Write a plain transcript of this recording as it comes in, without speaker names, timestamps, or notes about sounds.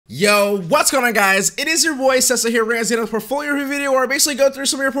Yo, what's going on, guys? It is your boy Seso here, bringing us a portfolio review video where I basically go through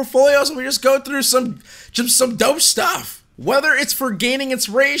some of your portfolios and we just go through some dope stuff. Whether it's for gaining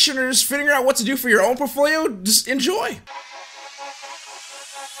inspiration or just figuring out what to do for your own portfolio, just enjoy.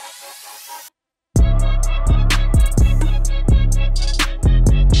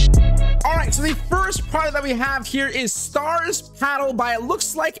 So the first product that we have here is Stars Paddle by it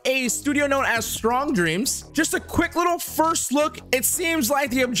looks like a studio known as Strong Dreams. Just a quick little first look. It seems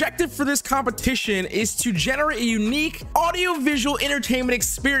like the objective for this competition is to generate a unique audio-visual entertainment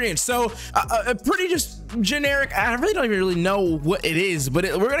experience. So a pretty just generic, I really don't even really know what it is, but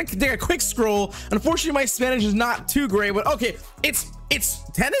we're gonna take a quick scroll. Unfortunately, my Spanish is not too great, but okay, it's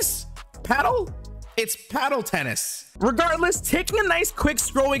tennis? Paddle? It's paddle tennis. Regardless, taking a nice quick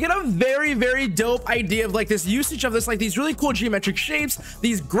scroll, we get a very dope idea of like this usage of this, like these really cool geometric shapes,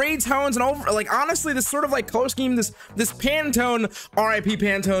 these gray tones, and over like honestly this sort of like color scheme, this Pantone, RIP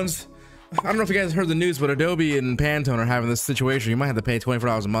Pantones. I don't know if you guys heard the news, but Adobe and Pantone are having this situation. You might have to pay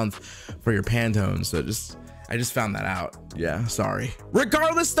 $24 a month for your Pantone. So I just found that out. Yeah, sorry.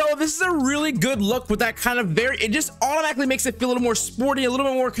 Regardless though, this is a really good look with that kind of it just automatically makes it feel a little more sporty, a little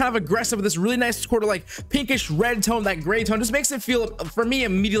bit more kind of aggressive with this really nice sort of like pinkish red tone, that gray tone just makes it feel, for me,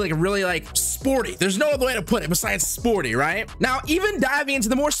 immediately like really like sporty. There's no other way to put it besides sporty, right? Now, even diving into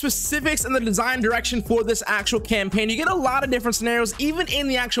the more specifics and the design direction for this actual campaign, you get a lot of different scenarios, even in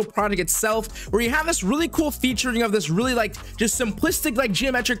the actual project itself, where you have this really cool featuring of this really like just simplistic like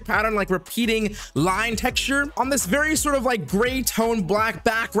geometric pattern, like repeating line texture on this very sort of like gray tone black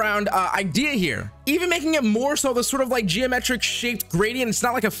background idea here, even making it more so the sort of like geometric shaped gradient. It's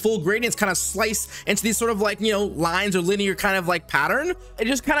not like a full gradient, it's kind of sliced into these sort of like, you know, lines or linear kind of like pattern. It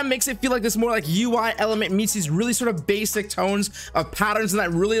just kind of makes it feel like this more like UI element meets these really sort of basic tones of patterns and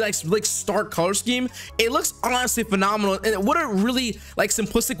that really like stark color scheme. It looks honestly phenomenal, and what a really like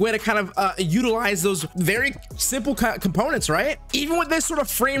simplistic way to kind of utilize those very simple components, right? Even with this sort of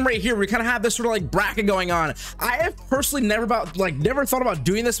frame right here, we kind of have this sort of like bracket going on. I have personally never thought about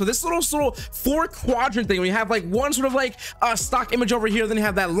doing this, but this little four quadrant thing, we have like one sort of like stock image over here, then you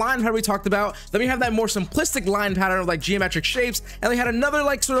have that line pattern we talked about, then we have that more simplistic line pattern of like geometric shapes, and we had another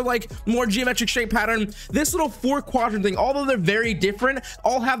like sort of like more geometric shape pattern. This little four quadrant thing, although they're very different,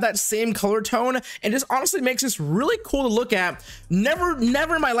 all have that same color tone, and just honestly makes this really cool to look at. Never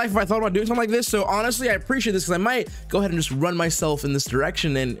in my life have I thought about doing something like this, so honestly I appreciate this because I might go ahead and just run myself in this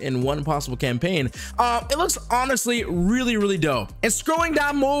direction in one possible campaign. It looks honestly really dope. And scrolling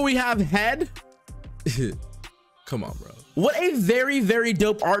down more, we have head. Come on, bro. What a very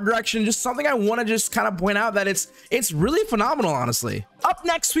dope art direction. Just something I want to just kind of point out that it's really phenomenal, honestly. Up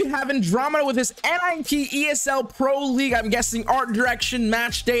next, we have Andromeda with his NIP ESL Pro League, I'm guessing art direction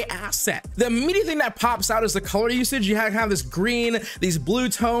match day asset. The immediate thing that pops out is the color usage. You have this green, these blue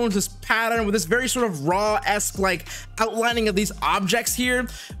tones, this pattern with this very sort of raw-esque like outlining of these objects here.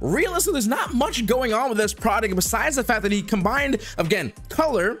 Realistically, there's not much going on with this product besides the fact that he combined, again,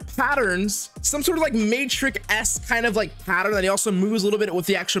 color, patterns, some sort of like matrix-esque kind of like pattern that he also moves a little bit with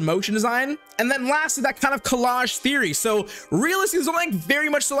the actual motion design. And then lastly, that kind of collage theory. So realistically, there's only like very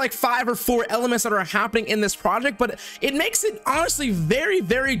much so like 5 or 4 elements that are happening in this project, but it makes it honestly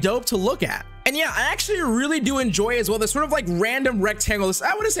very dope to look at. And yeah, I actually really do enjoy as well this sort of like random rectangle. This,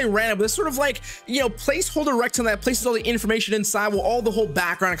 I wouldn't say random, but this sort of like, you know, placeholder rectangle that places all the information inside while all the whole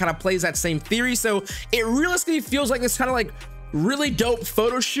background kind of plays that same theory. So it realistically feels like this kind of like really dope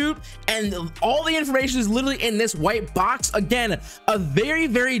photo shoot, and all the information is literally in this white box. Again, a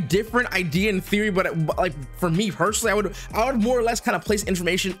very different idea in theory, but like for me personally, I would more or less kind of place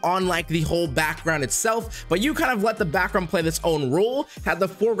information on like the whole background itself, but you kind of let the background play its own role, have the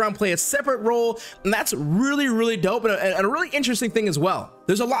foreground play a separate role, and that's really dope, and a really interesting thing as well.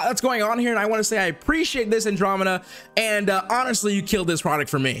 There's a lot that's going on here, and I want to say I appreciate this, Andromeda, and honestly, you killed this product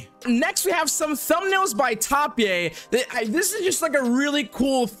for me. Next, we have some thumbnails by Tapie. This is just like a really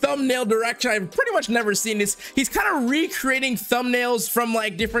cool thumbnail direction I've pretty much never seen. He's kind of recreating thumbnails from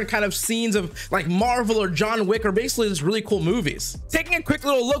like different kind of scenes of like Marvel or John Wick or basically just really cool movies. Taking a quick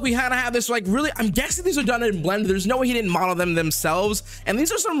little look, we kind of have this like really, I'm guessing these are done in Blender. There's no way he didn't model them themselves, and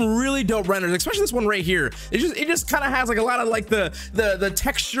these are some really dope renders, especially this one right here. It just kind of has like a lot of like the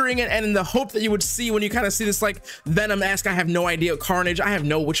texturing and the hope that you would see when you kind of see this like Venom-esque, I have no idea, Carnage, I have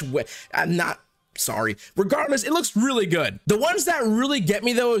no which way, I'm not sorry. Regardless, it looks really good. The ones that really get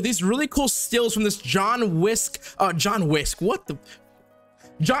me though are these really cool stills from this John Wick, what the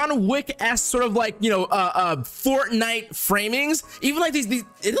John Wick-esque sort of like, you know, Fortnite framings. Even like these,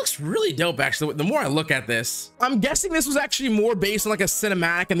 it looks really dope actually. The more I look at this, I'm guessing this was actually more based on like a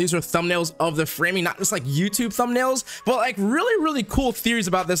cinematic, and these are thumbnails of the framing, not just like YouTube thumbnails, but like really cool theories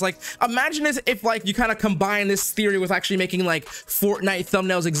about this. Like imagine this if like you kind of combine this theory with actually making like Fortnite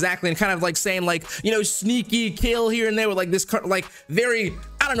thumbnails exactly, and kind of like saying like, you know, sneaky kill here and there with like this like very,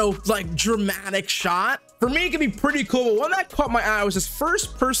 I don't know, like dramatic shot. For me, it can be pretty cool, but one that caught my eye was this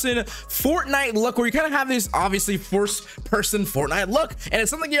first-person Fortnite look, where you kind of have this obviously first-person Fortnite look, and it's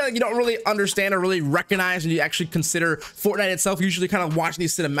something you don't really understand or really recognize when you actually consider Fortnite itself. Usually kind of watching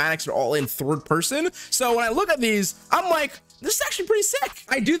these cinematics are all in third person. So when I look at these, I'm like, this is actually pretty sick.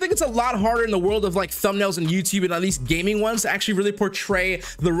 I do think it's a lot harder in the world of like thumbnails and YouTube, and at least gaming ones, to actually really portray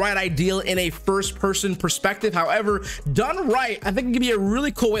the right ideal in a first-person perspective. However, done right, I think it could be a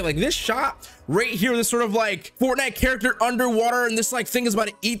really cool way. Like this shot right here, this sort of like Fortnite character underwater, and this like thing is about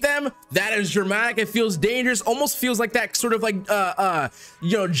to eat them. That is dramatic. It feels dangerous. Almost feels like that sort of like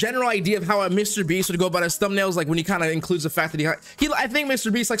you know, general idea of how a Mr. Beast would go about his thumbnails. Like when he kind of includes the fact that he I think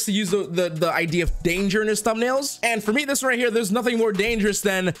Mr. Beast likes to use the idea of danger in his thumbnails. And for me, this right here, there's nothing more dangerous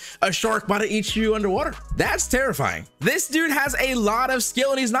than a shark about to eat you underwater. That's terrifying. This dude has a lot of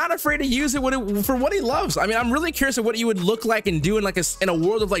skill, and he's not afraid to use it for what he loves. I mean, I'm really curious of what he would look like and do in like in a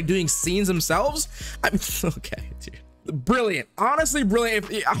world of like doing scenes themselves. I mean, okay, dude. Brilliant, honestly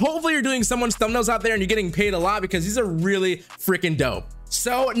brilliant. Hopefully you're doing someone's thumbnails out there and you're getting paid a lot, because these are really freaking dope.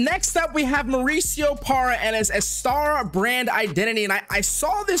 So next up, we have Mauricio Parra and his Star brand identity. And I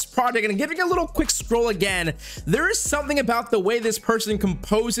saw this project, and giving a little quick scroll again, there is something about the way this person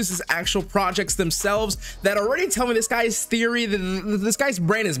composes his actual projects themselves that already tell me this guy's theory, this guy's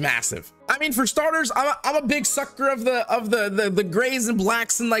brain is massive. I mean, for starters, I'm a big sucker of the grays and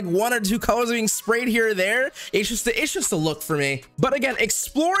blacks and like one or two colors being sprayed here or there. It's just a look for me. But again,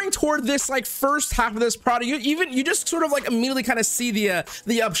 exploring toward this like first half of this product, you just sort of like immediately kind of see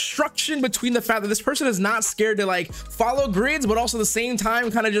the obstruction between the fact that this person is not scared to like follow grids, but also at the same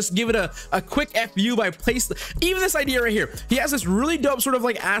time kind of just give it a quick FU by place. Even this idea right here, he has this really dope sort of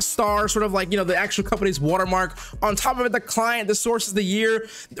like star, sort of like, you know, the actual company's watermark. On top of it, the client, the source of the year.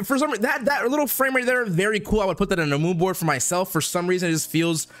 For some reason, that little frame right there, very cool. I would put that in a mood board for myself. For some reason, it just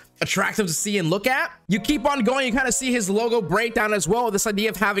feels attractive to see and look at. You keep on going, you kind of see his logo breakdown as well. This idea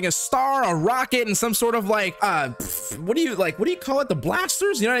of having a star, a rocket, and some sort of like what do you call it, the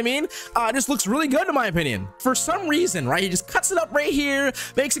blasters, you know what I mean? It just looks really good in my opinion. For some reason, right, he just cuts it up right here,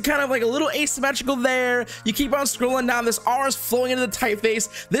 makes it kind of like a little asymmetrical there. You keep on scrolling down, this R is flowing into the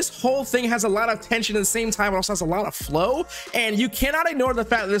typeface. This whole thing has a lot of tension at the same time. It also has a lot of flow, and you cannot ignore the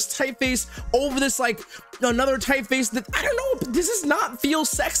fact that this typeface over this like another typeface that, I don't know, does this not feel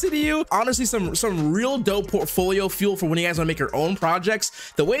sexy to you? Honestly, some real dope portfolio fuel for when you guys want to make your own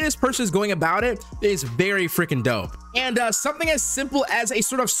projects. The way this person is going about it is very freaking dope. And something as simple as a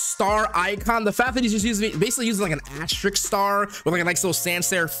sort of star icon, the fact that he's just basically using like an asterisk star with like a nice little sans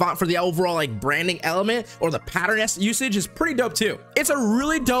serif font for the overall like branding element, or the pattern usage, is pretty dope too. It's a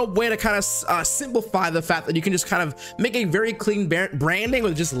really dope way to kind of simplify the fact that you can just kind of make a very clean branding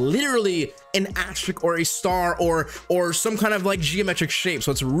with just literally an asterisk or a star or some kind of like geometric shape.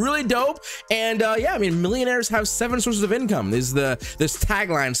 So it's really dope. And yeah, I mean, millionaires have 7 sources of income is this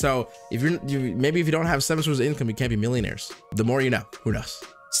tagline. So if maybe if you don't have 7 sources of income, you can't be millionaires. The more you know, who knows?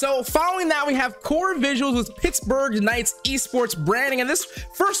 So following that, we have core visuals with Pittsburgh Knights Esports Branding, and this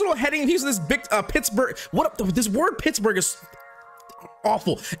first little heading, he's this big Pittsburgh. This word Pittsburgh is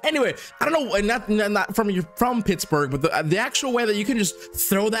awful. Anyway, I don't know, not from Pittsburgh, but the actual way that you can just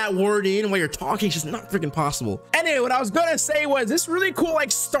throw that word in while you're talking is just not freaking possible. Anyway, what I was gonna say was this really cool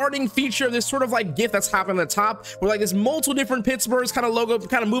like starting feature of this sort of like GIF that's happening at the top, where like this multiple different Pittsburghs kind of logo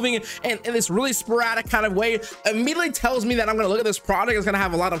kind of moving in this really sporadic kind of way, immediately tells me that I'm gonna look at this product. It's gonna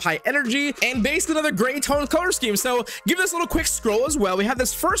have a lot of high energy and basically another gray tone color scheme. So give this a little quick scroll as well. We have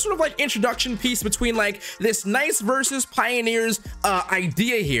this first sort of like introduction piece between like this Knights versus Pioneers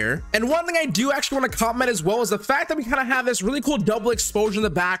idea here. And one thing I do actually want to comment as well is the fact that we kind of have this really cool double exposure in the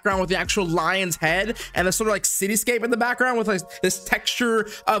background with the actual lion's head and the sort of like cityscape in the background with like this texture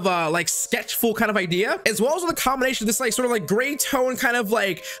of like sketchful kind of idea, as well as with the combination of this like sort of like gray tone kind of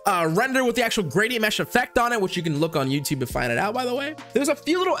like render with the actual gradient mesh effect on it, which you can look on YouTube to find it out, by the way. There's a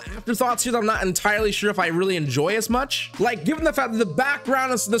few little afterthoughts here that I'm not entirely sure if I really enjoy as much. Like, given the fact that the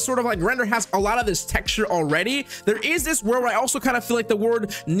background is the sort of like render has a lot of this texture already, there is this where I also kind of feel like like the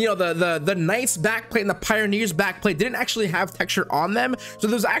word, you know, the Knight's backplate and the Pioneer's backplate didn't actually have texture on them. So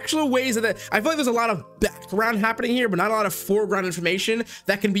there's actual ways that I feel like there's a lot of background happening here, but not a lot of foreground information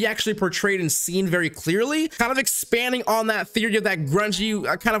that can be actually portrayed and seen very clearly. Kind of expanding on that theory of that grungy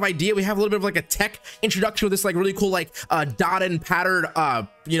kind of idea, we have a little bit of like a tech introduction with this like really cool like dotted and patterned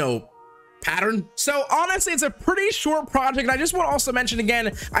you know, pattern. So honestly, it's a pretty short project, and I just want to also mention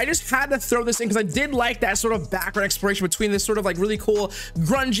again, I just had to throw this in because I did like that sort of background exploration between this sort of like really cool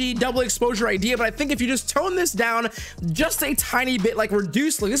grungy double exposure idea. But I think if you just tone this down just a tiny bit, like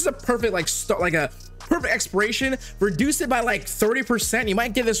reduce, like this is a perfect like a perfect exploration, reduce it by like 30%, you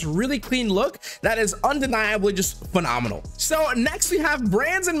might get this really clean look that is undeniably just phenomenal. So next we have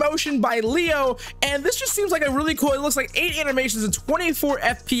Brands in Motion by Leo, and this just seems like a really cool, it looks like 8 animations and 24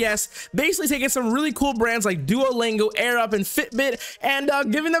 FPS, basically taking some really cool brands like Duolingo, Air Up, and Fitbit, and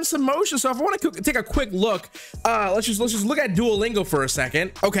giving them some motion. So if I want to take a quick look, let's just look at Duolingo for a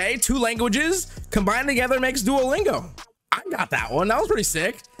second. Okay, 2 languages combined together makes Duolingo. I got that one, that was pretty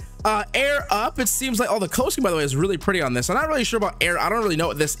sick. Air Up, it seems like, oh, the color scheme by the way is really pretty on this. I'm not really sure about Air, I don't really know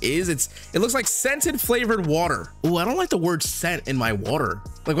what this is. It looks like scented flavored water. Oh, I don't like the word scent in my water.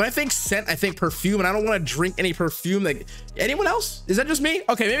 Like when I think scent, I think perfume, and I don't want to drink any perfume. Like, anyone else? Is that just me?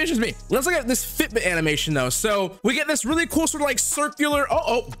 Okay, maybe it's just me. Let's look at this Fitbit animation though. So we get this really cool sort of like circular,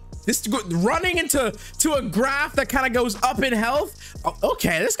 this running into a graph that kind of goes up in health. Oh,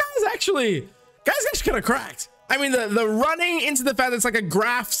 okay, this guy's actually kind of cracked. I mean, the running into the fact that it's like a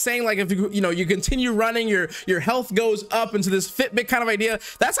graph saying like if you continue running, your health goes up into this Fitbit kind of idea.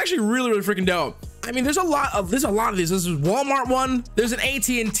 That's actually really freaking dope. I mean, there's a lot of these. This is Walmart one. There's an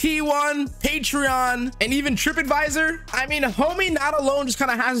AT&T one, Patreon, and even TripAdvisor. I mean, homie not alone just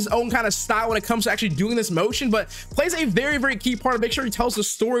kind of has his own kind of style when it comes to actually doing this motion, but plays a very key part to make sure he tells the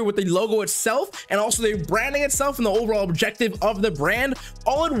story with the logo itself and also the branding itself and the overall objective of the brand,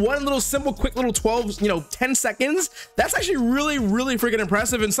 all in one little simple, quick little 10 seconds. That's actually really freaking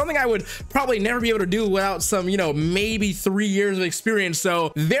impressive, and something I would probably never be able to do without some, maybe 3 years of experience.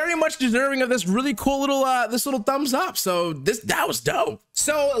 So very much deserving of this really cool little this little thumbs up. So that was dope.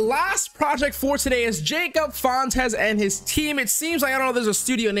 So last project for today is Jacob Fontes and his team. It seems like, I don't know if there's a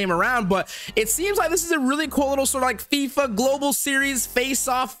studio name around, but it seems like this is a really cool little sort of like FIFA Global Series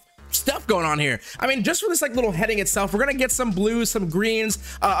face-off stuff going on here. I mean, just for this like little heading itself, we're gonna get some blues, some greens,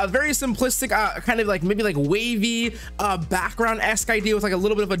 a very simplistic kind of like maybe like wavy background-esque idea with like a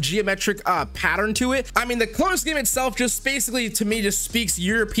little bit of a geometric pattern to it. I mean, the color scheme itself just basically to me just speaks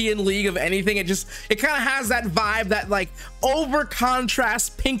European League of anything. It kind of has that vibe, that like over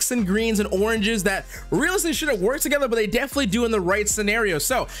contrast pinks and greens and oranges that realistically shouldn't work together, but they definitely do in the right scenario.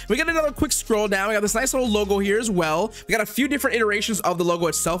 So we got another quick scroll down. We got this nice little logo here as well. We got a few different iterations of the logo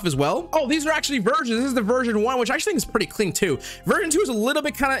itself as well. Oh, these are actually versions. This is the version 1, which I actually think is pretty clean too. Version 2 is a little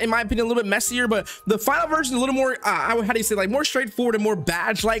bit kind of, in my opinion, a little bit messier, but the final version is a little more how do you say, like more straightforward and more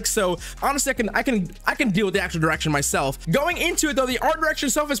badge like. So honestly, I can deal with the actual direction myself. Going into it though, the art direction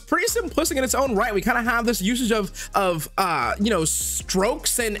itself is pretty simplistic in its own right. We kind of have this usage of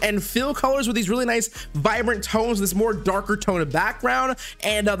strokes and fill colors with these really nice vibrant tones, this more darker tone of background,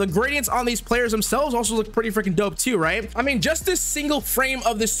 and the gradients on these players themselves also look pretty freaking dope too, right? I mean, just this single frame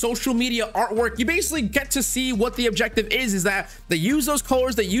of this social media artwork, you basically get to see what the objective is that they use those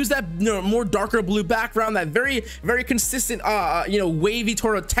colors, they use that more darker blue background, that very consistent wavy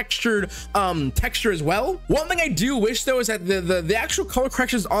sort of textured texture as well. One thing I do wish though is that the actual color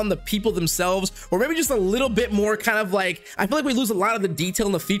corrections on the people themselves, or maybe just a little bit more kind of like, I feel like we lose a lot of the detail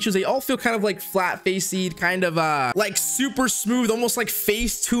in the features. They all feel kind of like flat faced, kind of like super smooth, almost like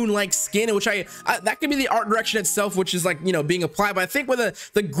Facetune like skin, which that could be the art direction itself, which is like being applied. But I think with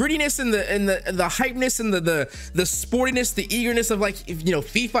the grittiness and the hypeness and the sportiness, the eagerness of like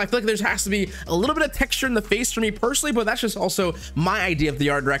FIFA, I feel like there has to be a little bit of texture in the face for me personally, but that's just also my idea of the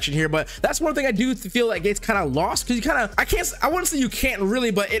art direction here. But that's one thing I do feel like it's kind of lost, because I wouldn't say you can't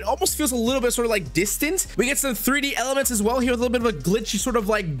really, but it almost feels a little bit sort of like distant. We get some 3D elements as well here with a little bit of a glitchy sort of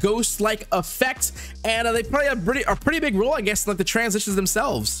like ghost like effect, and they play a pretty big role, I guess, like the transitions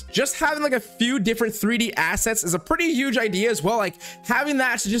themselves. Just having like a few different 3D assets is a pretty huge idea as well. Like having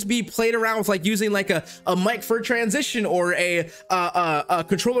that to just be played around with, like using like a mic for a transition, or a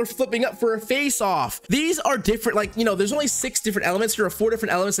controller flipping up for a face off. These are different, like there's only 6 different elements here, or 4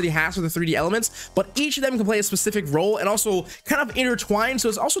 different elements that he has for the 3D elements, but each of them can play a specific role and also kind of intertwined. So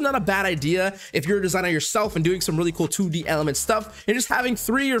it's also not a bad idea if you're a designer yourself and doing some really cool 2D element stuff, and just having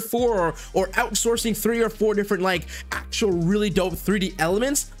 3 or 4 or outsourcing 3 or 4 different like actual really dope 3D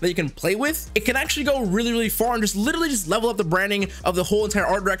elements that you can play with. It can actually go really far and just literally level up the branding of the whole entire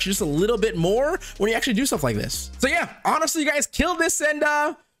art art direction just a little bit more when you actually do stuff like this. So yeah, honestly, you guys killed this, and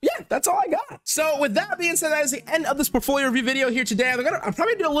yeah, that's all I got. So with that being said, that is the end of this portfolio review video here today. I'm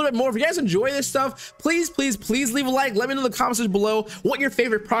probably do a little bit more. If you guys enjoy this stuff, please leave a like. Let me know in the comments below what your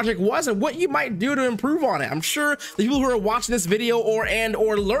favorite project was and what you might do to improve on it. I'm sure the people who are watching this video or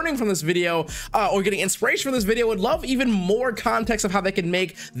learning from this video or getting inspiration from this video would love even more context of how they can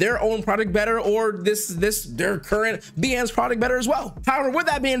make their own product better, or their current Behance product better as well. However, with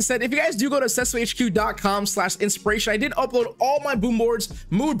that being said, if you guys do go to sesohq.com/inspiration, I did upload all my boom boards,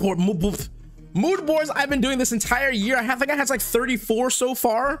 mood boards. I've been doing this entire year. I think I had like 34 so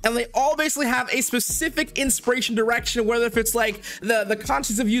far, and they all basically have a specific inspiration direction, whether if it's like the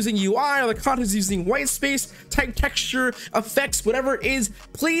context of using UI or the context of using white space type texture effects, whatever it is.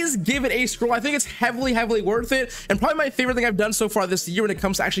 Please give it a scroll. I think it's heavily worth it, and probably my favorite thing I've done so far this year when it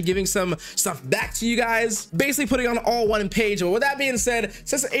comes to actually giving some stuff back to you guys, basically putting on all one page. But with that being said,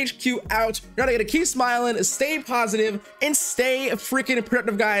 Seso HQ out. You're gonna keep smiling, stay positive, and stay freaking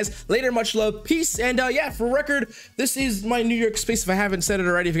productive, guys. Later, much love, peace, and yeah, for record, this is my New York space. If I haven't said it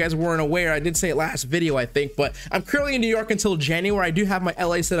already, if you guys weren't aware, I did say it last video, I think, but I'm currently in New York until January. I do have my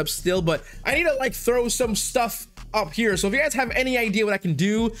LA set up still, but I need to like throw some stuff up here. So if you guys have any idea what I can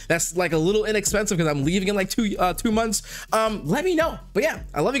do that's like a little inexpensive because I'm leaving in like two months, let me know. But yeah,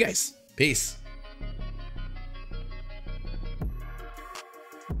 I love you guys. Peace.